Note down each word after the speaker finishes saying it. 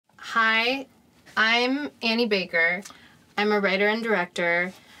Hi, I'm Annie Baker. I'm a writer and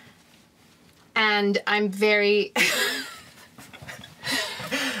director, and I'm very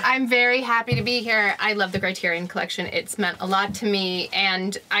I'm very happy to be here. I love the Criterion Collection. It's meant a lot to me,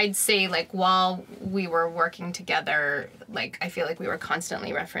 and I'd say, like, while we were working together, like, I feel like we were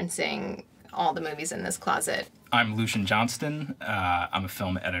constantly referencing all the movies in this closet. I'm Lucian Johnston. I'm a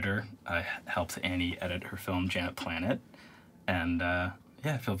film editor. I helped Annie edit her film, Janet Planet, and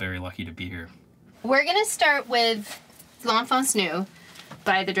yeah, I feel very lucky to be here. We're gonna start with L'Enfance Nous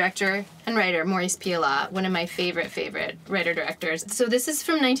by the director and writer Maurice Pialat, one of my favorite writer-directors. So this is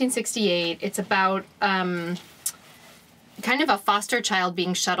from 1968. It's about kind of a foster child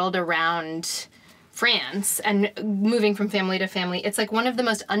being shuttled around France and moving from family to family. It's like one of the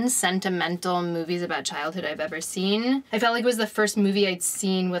most unsentimental movies about childhood I've ever seen. I felt like it was the first movie I'd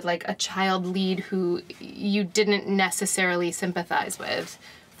seen with like a child lead who you didn't necessarily sympathize with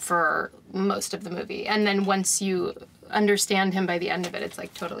for most of the movie. And then once you understand him by the end of it, it's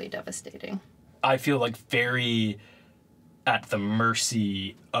like totally devastating. I feel like very at the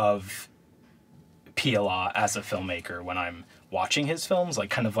mercy of Pialat as a filmmaker when I'm watching his films, like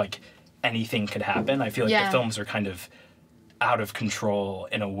kind of like anything could happen. I feel like the films are kind of out of control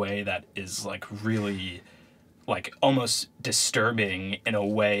in a way that is like really like almost disturbing in a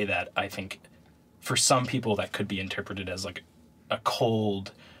way that I think for some people that could be interpreted as like a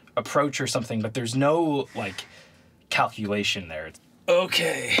cold approach or something, but there's no like calculation there.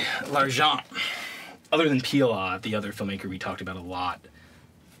 Okay, L'Argent. Other than Pialat, the other filmmaker we talked about a lot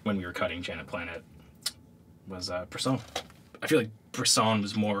when we were cutting Janet Planet was Bresson. I feel like Bresson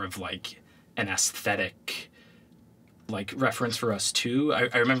was more of like an aesthetic like reference for us too.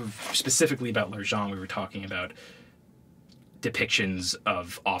 I remember specifically about L'Argent, we were talking about depictions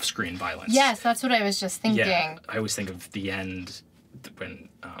of off-screen violence. Yes, that's what I was just thinking. Yeah, I always think of the end when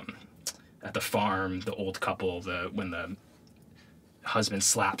at the farm, the old couple, when the husband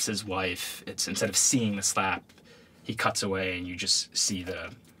slaps his wife, it's instead of seeing the slap, he cuts away and you just see the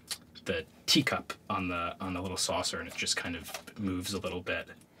teacup on the little saucer, and it just kind of moves a little bit.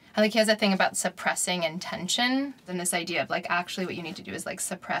 I like he has a thing about suppressing intention, and this idea of like actually what you need to do is like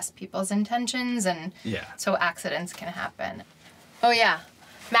suppress people's intentions, and so accidents can happen. Oh yeah,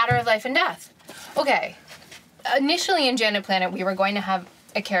 matter of life and death. Okay, initially in Janet Planet we were going to have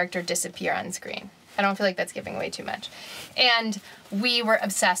a character disappear on screen. I don't feel like that's giving away too much. And we were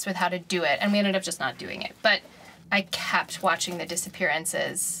obsessed with how to do it, and we ended up just not doing it. But I kept watching the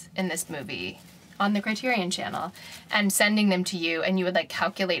disappearances in this movie on the Criterion channel and sending them to you, and you would like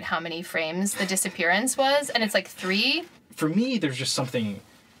calculate how many frames the disappearance was, and it's like 3. For me, there's just something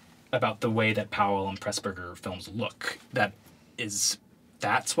about the way that Powell and Pressburger films look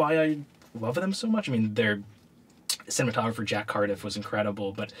that's why I love them so much. I mean, their cinematographer Jack Cardiff was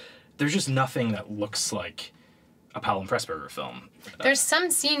incredible, but there's just nothing that looks like a Powell and Pressburger film. There's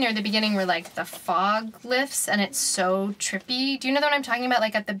some scene near the beginning where like the fog lifts and it's so trippy. Do you know what I'm talking about?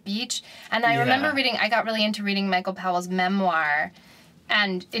 Like at the beach? And I remember I got really into reading Michael Powell's memoir,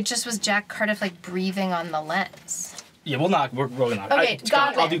 and it just was Jack Cardiff like breathing on the lens. Yeah, we're really not. Okay,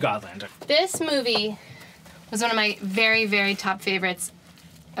 GODLAND. I'll do GODLAND. This movie was one of my very, very top favorites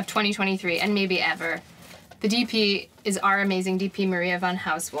of 2023 and maybe ever. The DP is our amazing DP, Maria von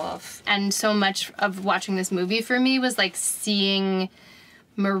Hausswolff. And so much of watching this movie for me was like seeing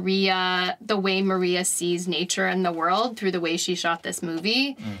Maria, the way Maria sees nature and the world through the way she shot this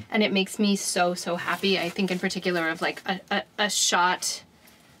movie. And it makes me so, so happy. I think in particular of like a shot,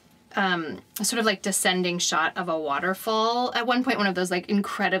 a sort of like descending shot of a waterfall. At one point, one of those like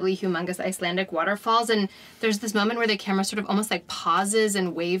incredibly humongous Icelandic waterfalls. And there's this moment where the camera sort of almost like pauses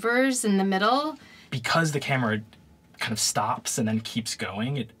and wavers in the middle. Because the camera kind of stops and then keeps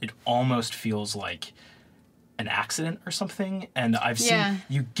going, it almost feels like an accident or something. And I've seen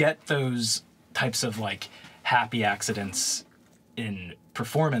you get those types of like happy accidents in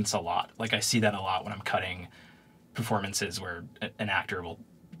performance a lot. Like I see that a lot when I'm cutting performances where an actor will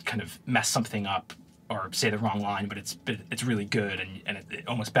kind of mess something up or say the wrong line, but it's really good and it's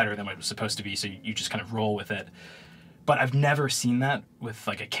almost better than what it was supposed to be, so you just kind of roll with it. But I've never seen that with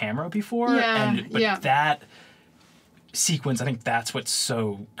like a camera before. But that sequence, I think that's what's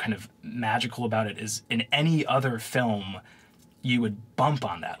so kind of magical about it, is in any other film you would bump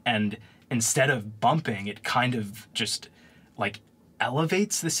on that. And instead of bumping, it kind of just like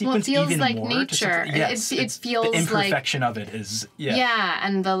elevates the sequence even like more. nature. Yes, it feels the like imperfection of it is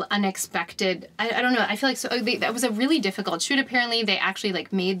and the unexpected. I don't know. I feel like that was a really difficult shoot. Apparently, they actually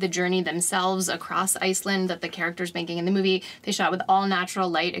like made the journey themselves across Iceland that the characters making in the movie. They shot with all natural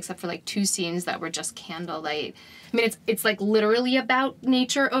light except for like 2 scenes that were just candlelight. I mean, it's like literally about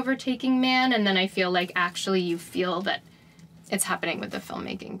nature overtaking man, and then I feel like actually you feel that it's happening with the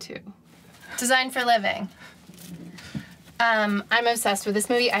filmmaking too. Design for living. I'm obsessed with this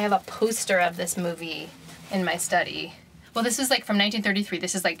movie. I have a poster of this movie in my study. Well, this is like from 1933.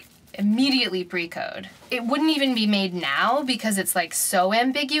 This is like immediately pre-code. It wouldn't even be made now because it's like so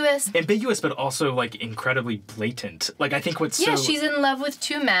ambiguous. Ambiguous, but also like incredibly blatant. Like I think what's Yeah, she's in love with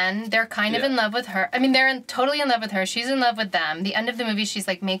 2 men. They're kind of in love with her. I mean, they're totally in love with her. She's in love with them. The end of the movie, she's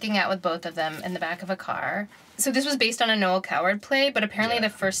like making out with both of them in the back of a car. So this was based on a Noel Coward play, but apparently the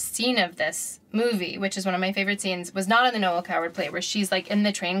first scene of this movie, which is one of my favorite scenes, was not in the Noel Coward play, where she's like in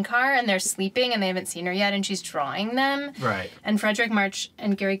the train car and they're sleeping and they haven't seen her yet and she's drawing them. Right. And Frederick March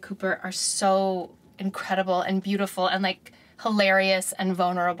and Gary Cooper are so incredible and beautiful and like hilarious and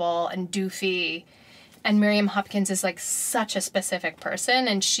vulnerable and doofy. And Miriam Hopkins is like such a specific person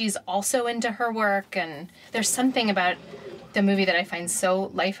and she's also into her work, and there's something about the movie that I find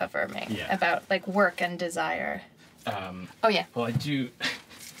so life-affirming about like work and desire. Well, I do.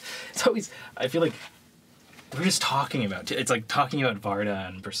 It's always. I feel like we're just talking about. It's like talking about Varda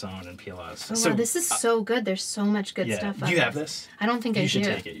and Bresson and Pialat. Oh, wow, this is so good. There's so much good stuff. Do you have this? I don't think I do. You should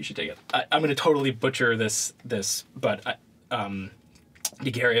take it. You should take it. I'm going to totally butcher this, but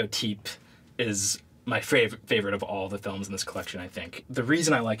Daguerreotype is my favorite of all the films in this collection, I think. The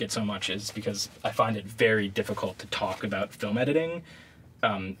reason I like it so much is because I find it very difficult to talk about film editing,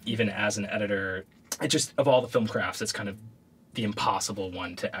 even as an editor. It just, of all the film crafts, it's kind of the impossible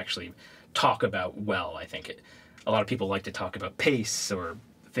one to actually talk about well, I think. A lot of people like to talk about pace or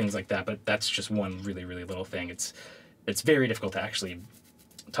things like that, but that's just one really, really little thing. It's very difficult to actually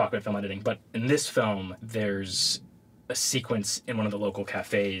talk about film editing. But in this film, there's a sequence in one of the local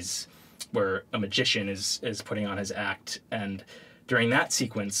cafes where a magician is putting on his act, and during that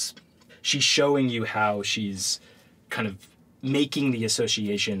sequence, she's showing you how she's kind of making the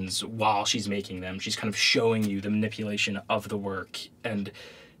associations while she's making them. She's kind of showing you the manipulation of the work, and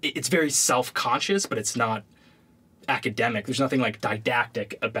it's very self-conscious, but it's not academic. There's nothing like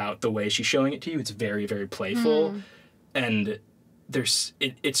didactic about the way she's showing it to you. It's very, very playful, and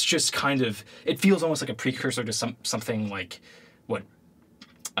it's just kind of, it feels almost like a precursor to something like what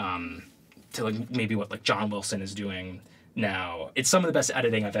to like maybe what like John Wilson is doing now. It's some of the best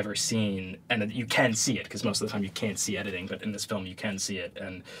editing I've ever seen, and you can see it because most of the time you can't see editing, but in this film you can see it,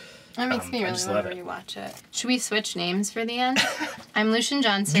 and that makes me really want to rewatch it. Should we switch names for the end? I'm Lucian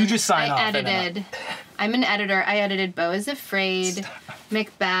Johnston. You just sign off. I'm an editor. I edited Beau is Afraid,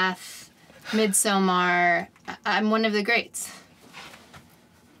 Macbeth, Midsommar. I'm one of the greats.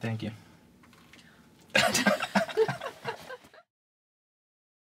 Thank you.